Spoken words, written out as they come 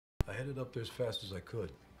I headed up there as fast as I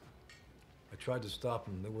could. I tried to stop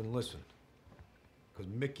them, they wouldn't listen.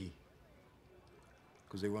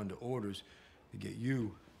 Because they were under orders to get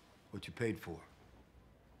you what you paid for.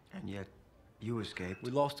 And yet, you escaped.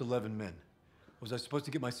 We lost 11 men. Was I supposed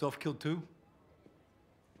to get myself killed too?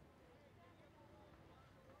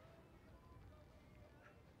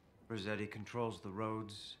 Rossetti controls the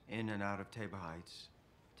roads in and out of Tabor Heights,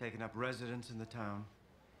 taken up residence in the town,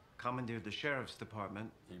 commandeered the sheriff's department.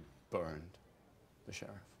 He burned the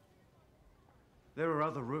sheriff. There are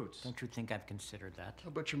other routes. Don't you think I've considered that? How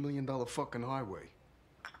about your $1 million fucking highway?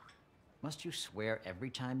 Must you swear every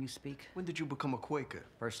time you speak? When did you become a Quaker?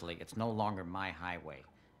 Firstly, it's no longer my highway,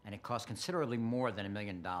 and it costs considerably more than $1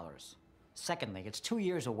 million. Secondly, it's 2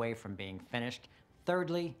 years away from being finished.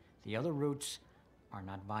 Thirdly, the other routes are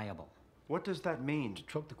not viable. What does that mean? To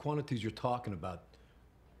truck the quantities you're talking about.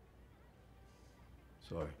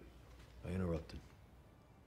 Sorry, I interrupted.